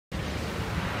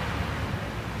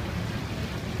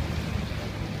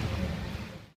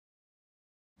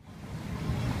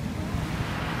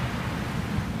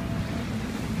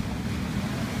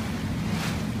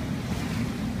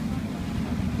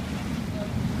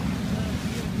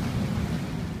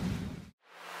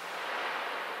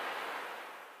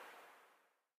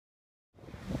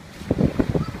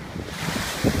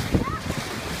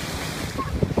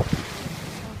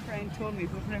told me,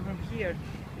 who's from here,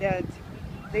 that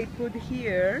they put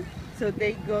here so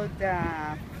they got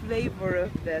the flavor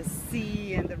of the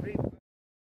sea and the river.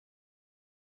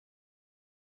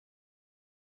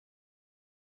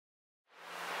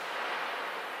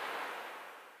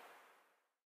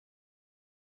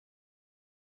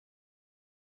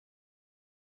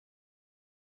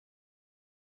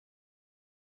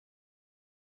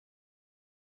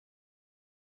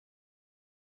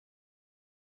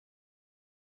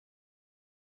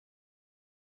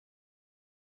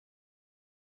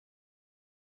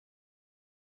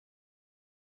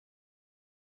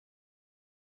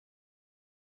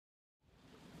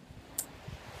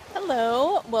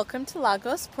 Hello, welcome to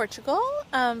Lagos, Portugal.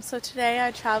 So today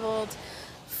I traveled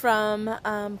from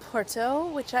Porto,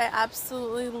 which I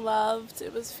absolutely loved.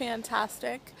 It was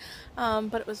fantastic,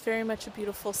 but it was very much a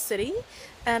beautiful city,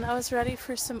 and I was ready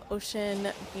for some ocean,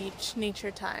 beach,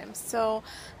 nature time. So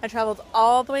I traveled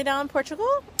all the way down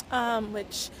Portugal,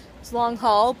 which is a long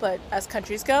haul, but as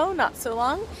countries go, not so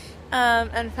long.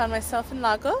 And found myself in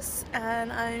Lagos,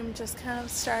 and I'm just kind of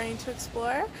starting to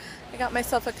explore. I got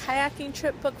myself a kayaking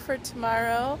trip booked for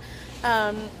tomorrow,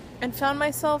 and found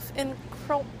myself in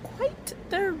quite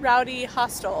the rowdy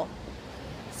hostel.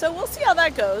 So we'll see how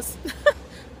that goes.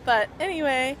 But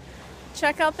anyway,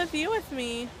 check out the view with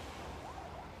me.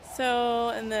 So,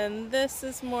 and then this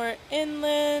is more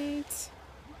inland.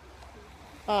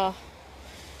 Oh,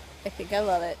 I think I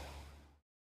love it.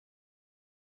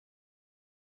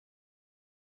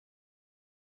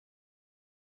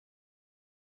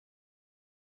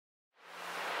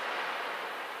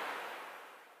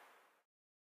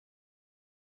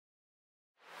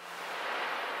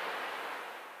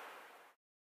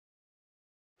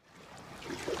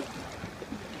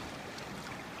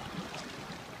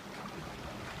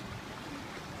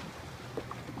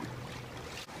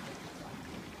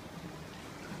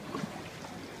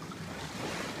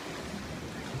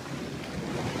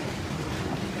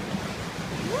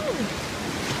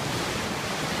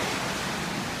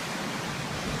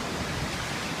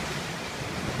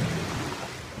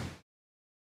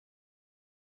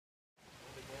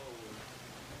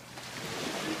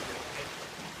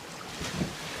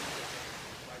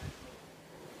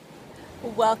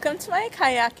 Welcome to my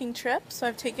kayaking trip. So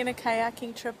I've taken a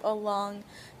kayaking trip along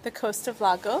the coast of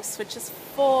Lagos, which is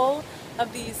full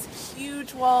of these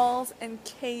huge walls and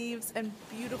caves and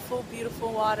beautiful,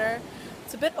 beautiful water.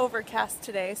 It's a bit overcast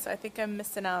today, so I think I'm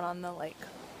missing out on the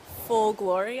full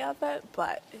glory of it,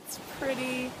 but it's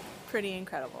pretty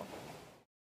incredible.